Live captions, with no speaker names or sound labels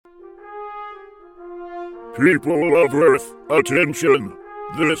People of Earth, attention!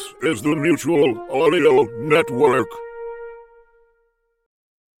 This is the Mutual Audio Network.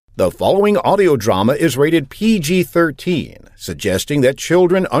 The following audio drama is rated PG-13, suggesting that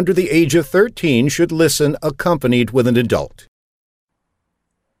children under the age of 13 should listen accompanied with an adult.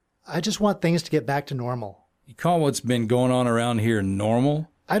 I just want things to get back to normal. You call what's been going on around here normal?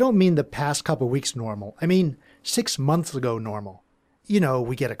 I don't mean the past couple weeks normal. I mean 6 months ago normal. You know,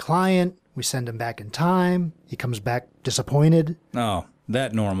 we get a client, we send him back in time, he comes back disappointed. Oh,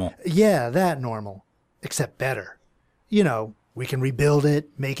 that normal. Yeah, that normal. Except better. You know, we can rebuild it,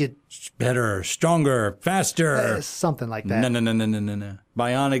 make it... Better, stronger, faster. Something like that. No.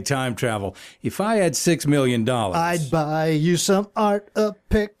 Bionic time travel. If I had $6 million... I'd buy you some art, a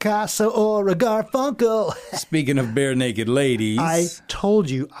Picasso or a Garfunkel. Speaking of bare-naked ladies... I told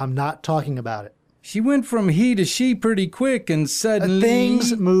you I'm not talking about it. She went from he to she pretty quick and suddenly...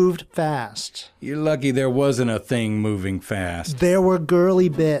 Things moved fast. You're lucky there wasn't a thing moving fast. There were girly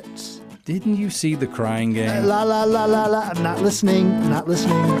bits. Didn't you see The Crying Game? La la la la la. I'm not listening.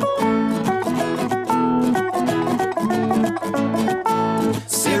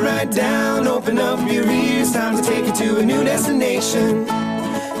 Sit right down, open up your ears. Time to take you to a new destination.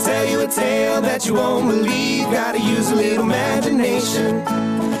 Tell you a tale that you won't believe. Gotta use a little imagination.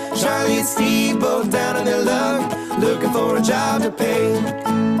 Charlie and Steve both down on their luck, looking for a job to pay.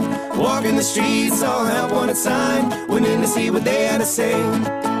 Walking the streets, all help wanted sign, went in to see what they had to say.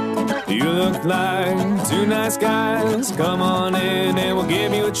 You look like two nice guys. Come on in and we'll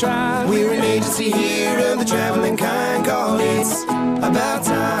give you a try. We're an agency here of the traveling kind, called It's About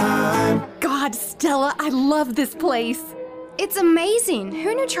Time. God, Stella, I love this place. It's amazing.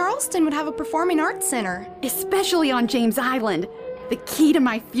 Who knew Charleston would have a performing arts center? Especially on James Island. The key to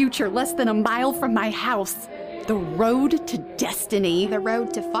my future, less than a mile from my house. The road to destiny. The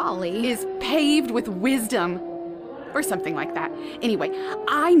road to folly. Is paved with wisdom. Or something like that. Anyway,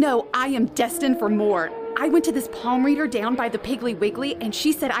 I know I am destined for more. I went to this palm reader down by the Piggly Wiggly, and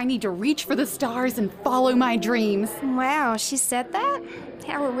she said I need to reach for the stars and follow my dreams. Wow, she said that?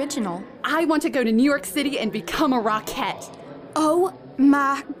 How original. I want to go to New York City and become a rockette. Oh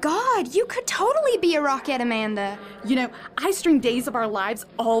my God, you could totally be a rockette, Amanda. You know, I string Days of Our Lives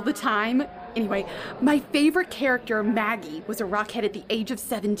all the time. Anyway, my favorite character, Maggie, was a rockette at the age of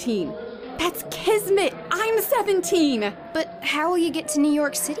 17. That's kismet! I'm 17! But how will you get to New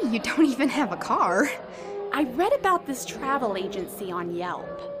York City? You don't even have a car. I read about this travel agency on Yelp.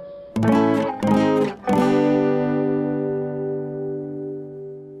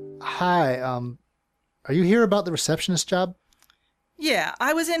 Hi, are you here about the receptionist job? Yeah,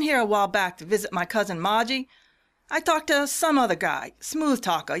 I was in here a while back to visit my cousin Margie. I talked to some other guy, smooth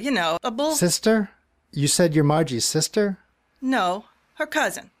talker, you know, a bull... Sister? You said you're Margie's sister? No, her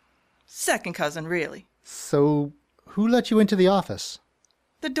cousin. Second cousin, really. So, who let you into the office?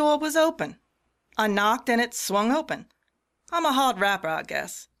 The door was open. I knocked and it swung open. I'm a hot rapper, I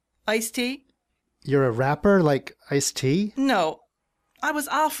guess. Iced tea? You're a rapper like iced tea? No, I was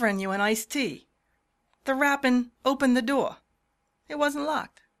offering you an iced tea. The rapping opened the door. It wasn't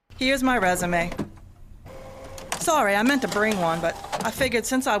locked. Here's my resume. Sorry, I meant to bring one, but I figured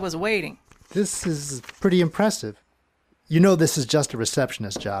since I was waiting. This is pretty impressive. You know this is just a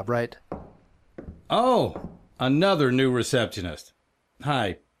receptionist job, right? Oh, another new receptionist.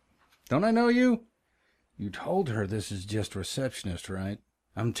 Hi. Don't I know you? You told her this is just receptionist, right?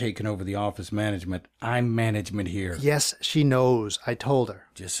 I'm taking over the office management. I'm management here. Yes, she knows. I told her.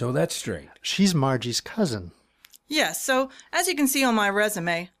 Just so that's straight. She's Margie's cousin. Yes, so as you can see on my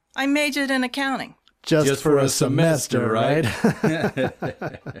resume, I majored in accounting. Just for a semester, right?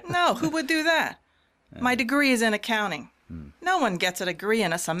 No, who would do that? My degree is in accounting. No one gets a degree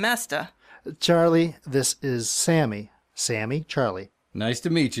in a semester. Charlie, this is Sammy. Sammy, Charlie. Nice to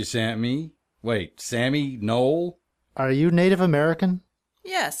meet you, Sammy. Wait, Sammy Noel? Are you Native American?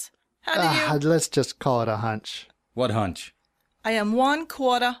 Yes. How do you... Let's just call it a hunch. What hunch? I am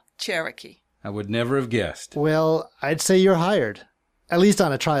 1/4 Cherokee. I would never have guessed. Well, I'd say you're hired. At least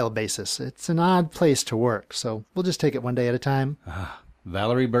on a trial basis. It's an odd place to work, so we'll just take it one day at a time.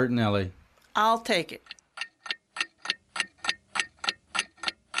 Valerie Bertinelli. I'll take it.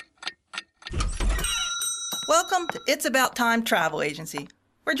 Welcome to It's About Time Travel Agency,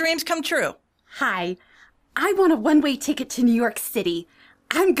 where dreams come true. Hi. I want a one-way ticket to New York City.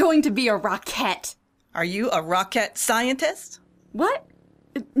 I'm going to be a rockette. Are you a rocket scientist? What?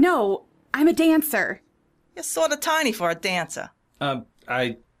 No, I'm a dancer. You're sort of tiny for a dancer.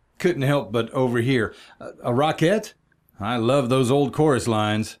 I couldn't help but overhear. A rockette? I love those old chorus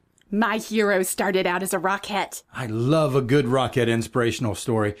lines. My hero started out as a rockette. I love a good rockette inspirational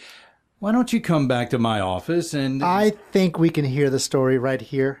story. Why don't you come back to my office and... I think we can hear the story right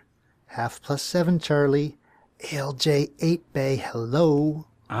here. 7+7, Charlie. ALJ 8 Bay, hello.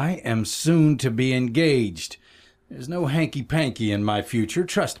 I am soon to be engaged. There's no hanky-panky in my future,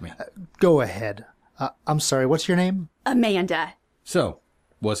 trust me. Go ahead. I'm sorry, what's your name? Amanda. So,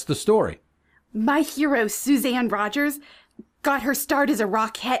 what's the story? My hero, Suzanne Rogers, got her start as a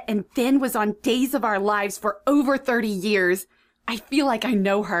rockette and then was on Days of Our Lives for over 30 years. I feel like I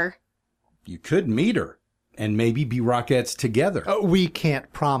know her. You could meet her and maybe be Rockettes together. We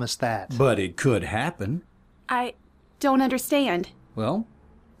can't promise that. But it could happen. I don't understand. Well,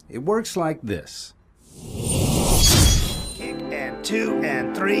 it works like this. Kick and 2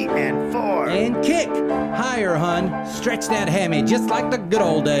 and 3 and 4. And kick! Higher, hun. Stretch that hammy just like the good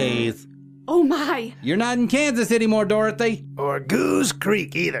old days. Oh my! You're not in Kansas anymore, Dorothy. Or Goose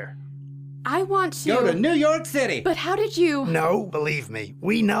Creek either. I want to... Go to New York City. But how did you... No, believe me,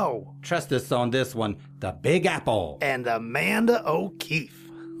 we know. Trust us on this one. The Big Apple. And Amanda O'Keefe.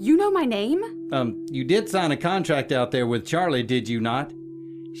 You know my name? You did sign a contract out there with Charlie, did you not?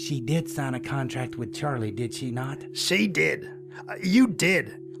 She did sign a contract with Charlie, did she not? She did. You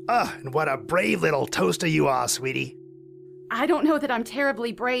did. And what a brave little toaster you are, sweetie. I don't know that I'm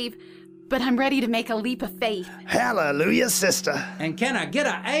terribly brave, but I'm ready to make a leap of faith. Hallelujah, sister. And can I get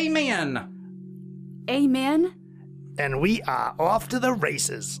a amen? Amen? And we are off to the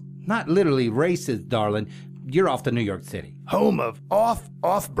races. Not literally races, darling. You're off to New York City. Home of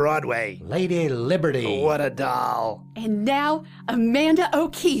Off-Broadway. Lady Liberty. What a doll. And now, Amanda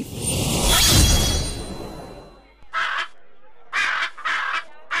O'Keefe.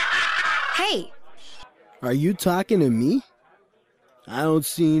 Hey! Are you talking to me? I don't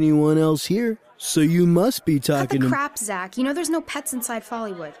see anyone else here, so you must be talking Cut the to... crap, Zach. You know there's no pets inside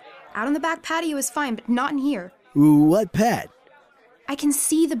Follywood. Out on the back patio is fine, but not in here. What pet? I can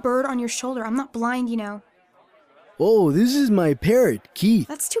see the bird on your shoulder. I'm not blind, you know. Oh, this is my parrot, Keith.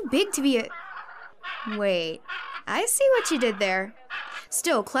 That's too big to be a... Wait, I see what you did there.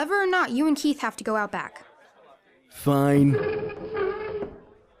 Still, clever or not, you and Keith have to go out back. Fine.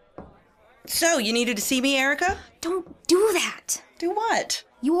 So, you needed to see me, Erica? Don't do that. Do what?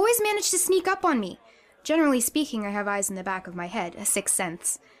 You always manage to sneak up on me. Generally speaking, I have eyes in the back of my head, a sixth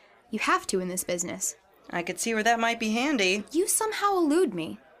sense. You have to in this business. I could see where that might be handy. You somehow elude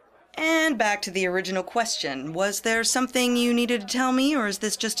me. And back to the original question. Was there something you needed to tell me, or is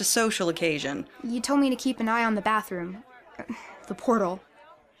this just a social occasion? You told me to keep an eye on the bathroom. The portal.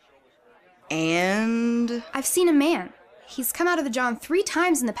 And? I've seen a man. He's come out of the John 3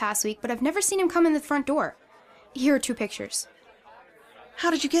 times in the past week, but I've never seen him come in the front door. Here are 2 pictures. How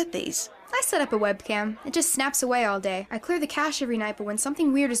did you get these? I set up a webcam. It just snaps away all day. I clear the cache every night, but when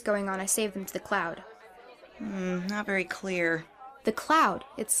something weird is going on, I save them to the cloud. Not very clear. The cloud.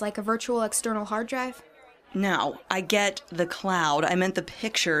 It's like a virtual external hard drive. No, I get the cloud. I meant the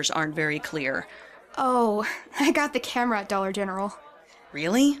pictures aren't very clear. Oh, I got the camera at Dollar General.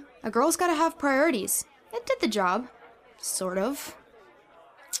 Really? A girl's gotta have priorities. It did the job. Sort of.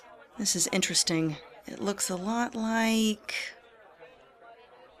 This is interesting. It looks a lot like...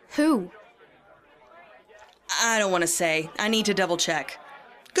 Who? I don't want to say. I need to double check.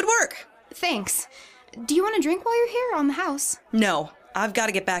 Good work! Thanks. Do you want a drink while you're here on the house? No, I've got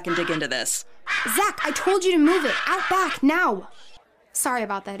to get back and dig into this. Zach, I told you to move it. Out back, now. Sorry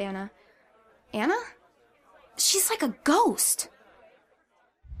about that, Anna. Anna? She's like a ghost.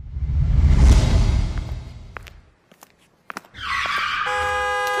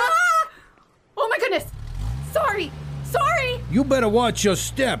 Ah! Oh my goodness! Sorry! You better watch your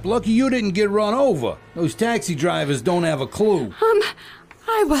step. Lucky you didn't get run over. Those taxi drivers don't have a clue.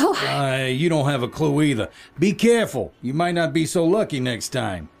 I will. You don't have a clue either. Be careful. You might not be so lucky next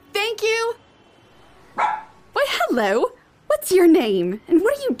time. Thank you. Why, hello. What's your name? And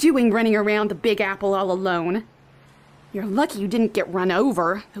what are you doing running around the Big Apple all alone? You're lucky you didn't get run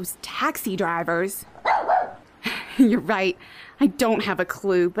over. Those taxi drivers. You're right. I don't have a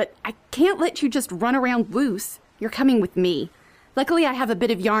clue, but I can't let you just run around loose. You're coming with me. Luckily, I have a bit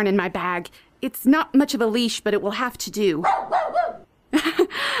of yarn in my bag. It's not much of a leash, but it will have to do.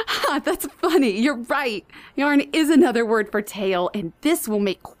 That's funny. You're right. Yarn is another word for tail, and this will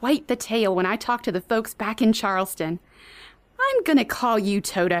make quite the tale when I talk to the folks back in Charleston. I'm gonna call you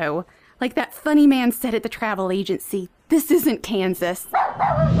Toto. Like that funny man said at the travel agency, this isn't Kansas.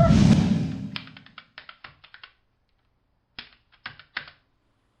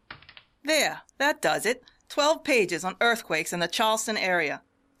 There, that does it. 12 pages on earthquakes in the Charleston area.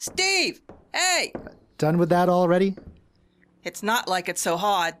 Steve! Hey! Done with that already? It's not like it's so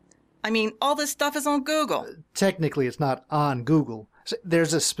hard. I mean, all this stuff is on Google. Technically, it's not on Google.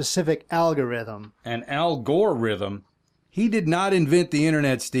 There's a specific algorithm. An Al Gore rhythm? He did not invent the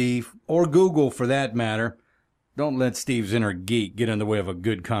internet, Steve, or Google for that matter. Don't let Steve's inner geek get in the way of a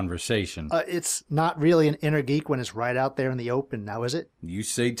good conversation. It's not really an inner geek when it's right out there in the open, now is it? You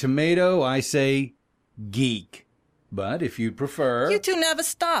say tomato, I say geek. But if you'd prefer... You two never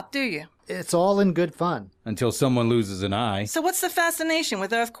stop, do you? It's all in good fun. Until someone loses an eye. So what's the fascination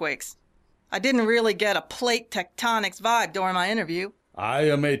with earthquakes? I didn't really get a plate tectonics vibe during my interview. I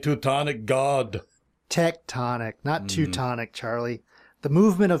am a Teutonic god. Tectonic, not Teutonic, Charlie. The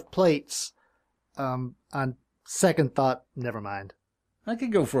movement of plates. On second thought, never mind. I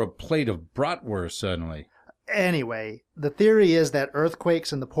could go for a plate of bratwurst suddenly. Anyway, the theory is that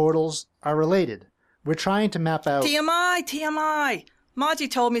earthquakes and the portals are related. We're trying to map out... TMI! Margie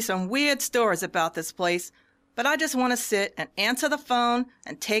told me some weird stories about this place, but I just want to sit and answer the phone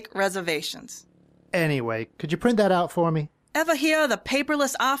and take reservations. Anyway, could you print that out for me? Ever hear of the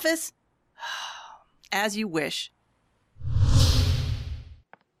paperless office? As you wish.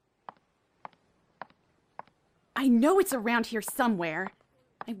 I know it's around here somewhere.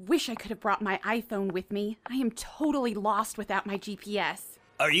 I wish I could have brought my iPhone with me. I am totally lost without my GPS.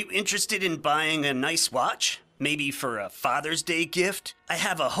 Are you interested in buying a nice watch? Maybe for a Father's Day gift? I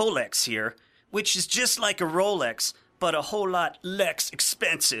have a Rolex here, which is just like a Rolex, but a whole lot less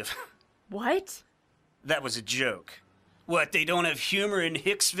expensive. What? That was a joke. What, they don't have humor in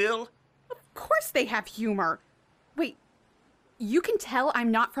Hicksville? Of course they have humor. Wait, you can tell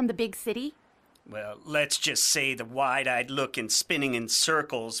I'm not from the big city? Well, let's just say the wide-eyed look and spinning in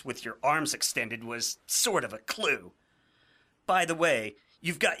circles with your arms extended was sort of a clue. By the way,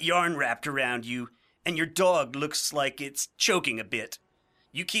 you've got yarn wrapped around you, and your dog looks like it's choking a bit.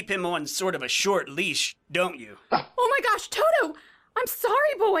 You keep him on sort of a short leash, don't you? Oh my gosh, Toto! I'm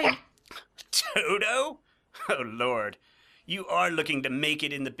sorry, boy! Toto? Oh, Lord. You are looking to make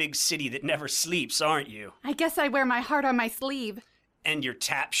it in the big city that never sleeps, aren't you? I guess I wear my heart on my sleeve. And your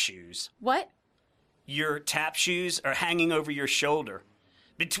tap shoes. What? Your tap shoes are hanging over your shoulder.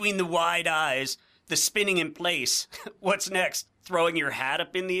 Between the wide eyes, the spinning in place. What's next? Throwing your hat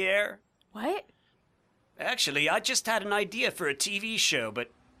up in the air? What? Actually, I just had an idea for a TV show,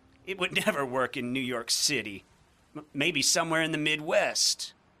 but it would never work in New York City. Maybe somewhere in the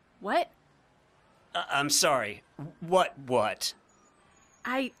Midwest. What? I'm sorry. What?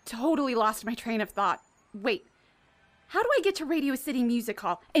 I totally lost my train of thought. Wait. How do I get to Radio City Music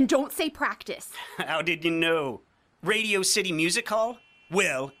Hall? And don't say practice. How did you know? Radio City Music Hall?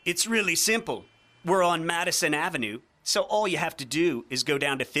 Well, it's really simple. We're on Madison Avenue, so all you have to do is go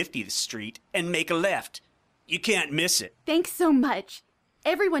down to 50th Street and make a left. You can't miss it. Thanks so much.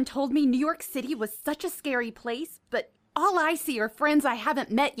 Everyone told me New York City was such a scary place, but all I see are friends I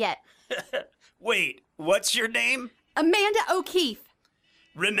haven't met yet. Wait, what's your name? Amanda O'Keefe.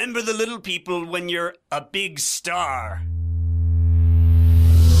 Remember the little people when you're a big star.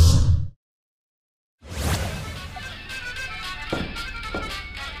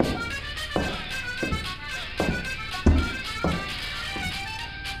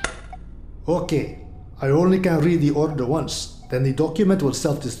 Okay, I only can read the order once, then the document will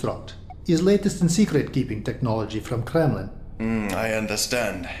self-destruct. Is latest in secret-keeping technology from Kremlin. I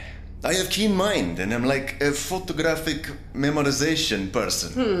understand. I have keen mind and am like a photographic memorization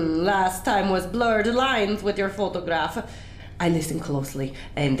person. Last time was blurred lines with your photograph. I listen closely,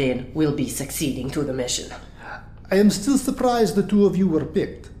 and then we'll be succeeding to the mission. I am still surprised the two of you were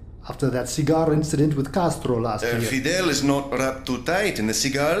picked, after that cigar incident with Castro last year. Fidel is not wrapped too tight, and the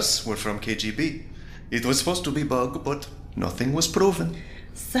cigars were from KGB. It was supposed to be bug, but nothing was proven.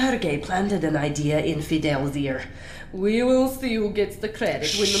 Sergei planted an idea in Fidel's ear. We will see who gets the credit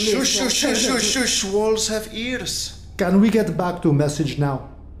when the mission... Shush. Walls have ears. Can we get back to message now?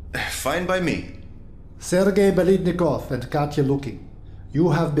 Fine by me. Sergei Belitnikov and Katya Lukin,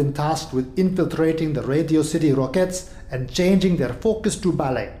 you have been tasked with infiltrating the Radio City Rockettes and changing their focus to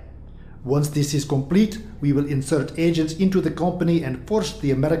ballet. Once this is complete, we will insert agents into the company and force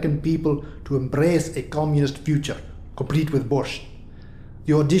the American people to embrace a communist future, complete with Borscht.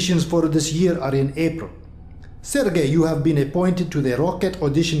 The auditions for this year are in April. Sergei, you have been appointed to the Rocket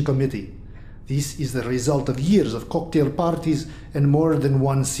Audition Committee. This is the result of years of cocktail parties and more than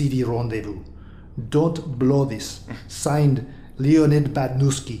one CD rendezvous. Don't blow this. Signed, Leonid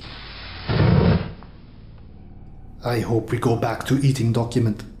Badnusky. I hope we go back to eating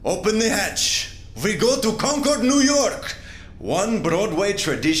document. Open the hatch. We go to Concord, New York. One Broadway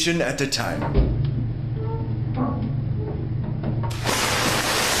tradition at a time.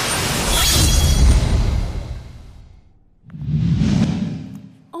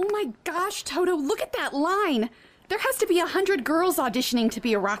 Oh my gosh, Toto, look at that line. There has to be 100 girls auditioning to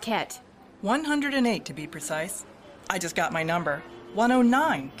be a Rockette. 108 to be precise. I just got my number.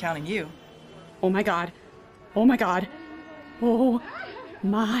 109, counting you. Oh my God. Oh my God. Oh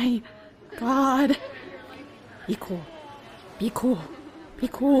my God. Be cool. Be cool. Be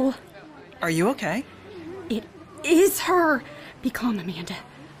cool. Are you okay? It is her. Be calm, Amanda.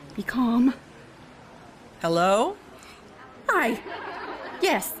 Be calm. Hello? Hi.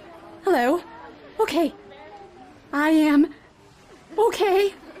 Yes. Hello. Okay. I am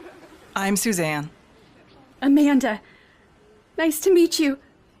okay. I'm Suzanne. Amanda. Nice to meet you.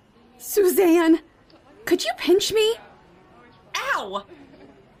 Suzanne. Could you pinch me? Ow!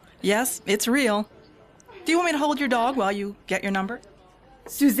 Yes, it's real. Do you want me to hold your dog while you get your number?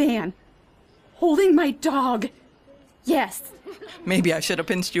 Suzanne. Holding my dog. Yes. Maybe I should have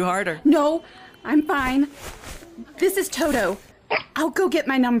pinched you harder. No, I'm fine. This is Toto. I'll go get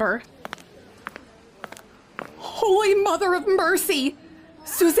my number. Holy Mother of Mercy!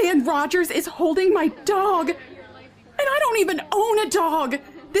 Suzanne Rogers is holding my dog. And I don't even own a dog.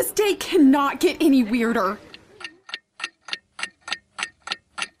 This day cannot get any weirder.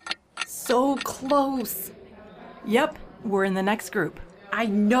 So close. Yep, we're in the next group. I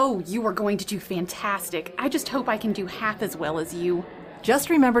know you are going to do fantastic. I just hope I can do half as well as you. Just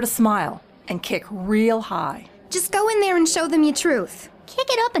remember to smile and kick real high. Just go in there and show them your truth. Kick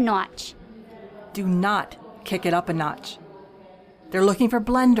it up a notch. Do not kick it up a notch. They're looking for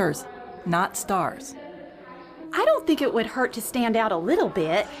blenders, not stars. I don't think it would hurt to stand out a little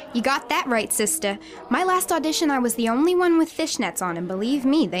bit. You got that right, sister. My last audition, I was the only one with fishnets on, and believe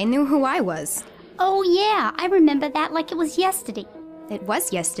me, they knew who I was. Oh yeah, I remember that like it was yesterday. It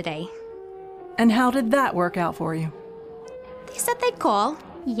was yesterday. And how did that work out for you? They said they'd call.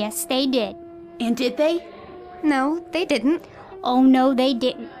 Yes, they did. And did they? No, they didn't. Oh no, they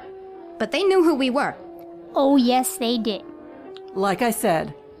didn't. But they knew who we were. Oh yes, they did. Like I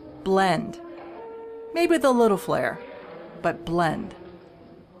said, blend. Maybe with a little flair, but blend.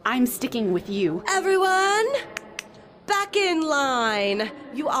 I'm sticking with you. Everyone, back in line.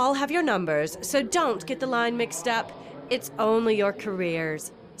 You all have your numbers, so don't get the line mixed up. It's only your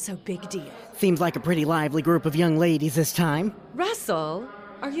careers, so big deal. Seems like a pretty lively group of young ladies this time. Russell,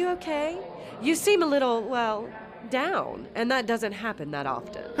 are you okay? You seem a little, well, down, and that doesn't happen that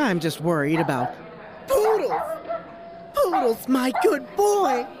often. I'm just worried about Poodles! Poodles, my good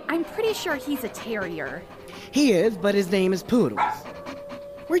boy! I'm pretty sure he's a terrier. He is, but his name is Poodles.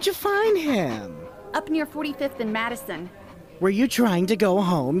 Where'd you find him? Up near 45th and Madison. Were you trying to go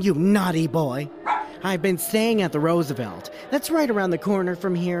home, you naughty boy? I've been staying at the Roosevelt. That's right around the corner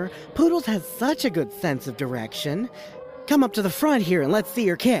from here. Poodles has such a good sense of direction. Come up to the front here and let's see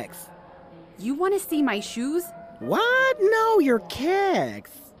your kicks. You want to see my shoes? What? No, your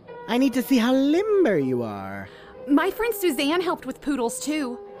kicks. I need to see how limber you are. My friend Suzanne helped with Poodles,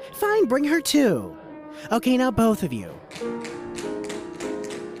 too. Fine, bring her too. Okay, now both of you.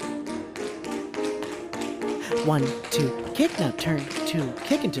 1, 2, kick, now turn, 2,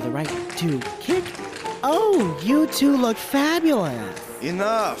 kick into the right, 2, kick. Oh, you two look fabulous.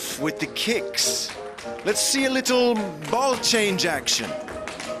 Enough with the kicks. Let's see a little ball change action.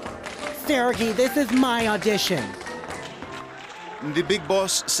 Sergey, this is my audition. The big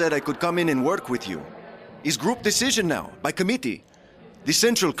boss said I could come in and work with you. It's group decision now, by committee. The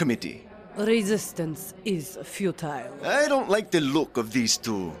central committee. Resistance is futile. I don't like the look of these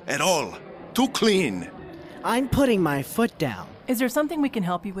two at all. Too clean. I'm putting my foot down. Is there something we can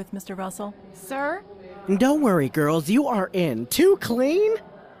help you with, Mr. Russell? Sir? Don't worry, girls. You are in. Too clean?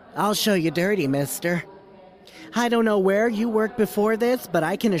 I'll show you dirty, mister. I don't know where you worked before this, but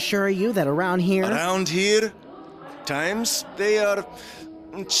I can assure you that around here... Around here? Times, they are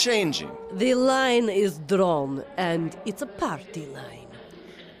changing. The line is drawn, and it's a party line.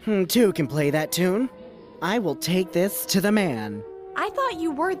 Two can play that tune. I will take this to the man. I thought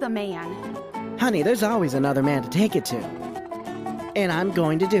you were the man. Honey, there's always another man to take it to. And I'm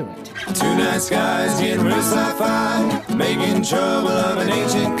going to do it. Two nice guys getting real sci-fi, making trouble of an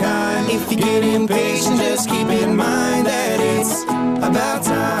ancient kind. If you get impatient, just keep in mind that it's about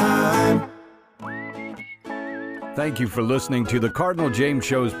time. Thank you for listening to the Cardinal James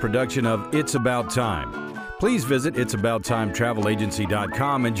Show's production of It's About Time. Please visit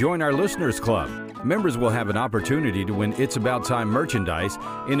itsabouttime.travelagency.com and join our Listeners Club. Members will have an opportunity to win It's About Time merchandise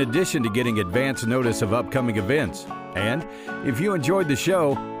in addition to getting advance notice of upcoming events. And if you enjoyed the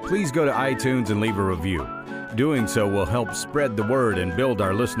show, please go to iTunes and leave a review. Doing so will help spread the word and build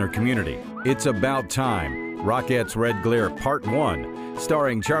our listener community. It's About Time, Rockettes Red Glare Part 1,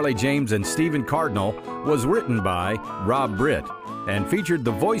 starring Charlie James and Stephen Cardinal, was written by Rob Britt and featured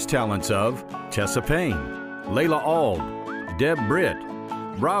the voice talents of Tessa Payne, Layla Auld, Deb Britt,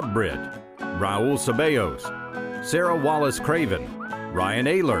 Rob Britt, Raul Ceballos, Sarah Wallace Craven, Ryan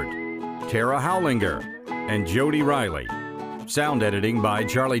Aylert, Tara Howlinger, and Jody Riley. Sound editing by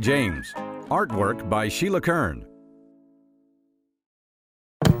Charlie James. Artwork by Sheila Kern.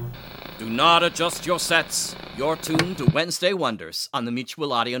 Do not adjust your sets. You're tuned to Wednesday Wonders on the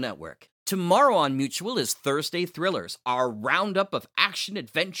Mutual Audio Network. Tomorrow on Mutual is Thursday Thrillers, our roundup of action,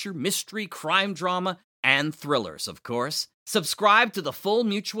 adventure, mystery, crime drama, and thrillers, of course. Subscribe to the full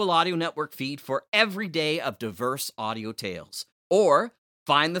Mutual Audio Network feed for every day of diverse audio tales. Or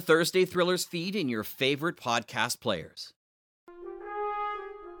find the Thursday Thrillers feed in your favorite podcast players.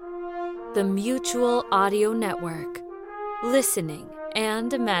 The Mutual Audio Network. Listening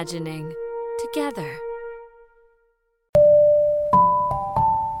and imagining together.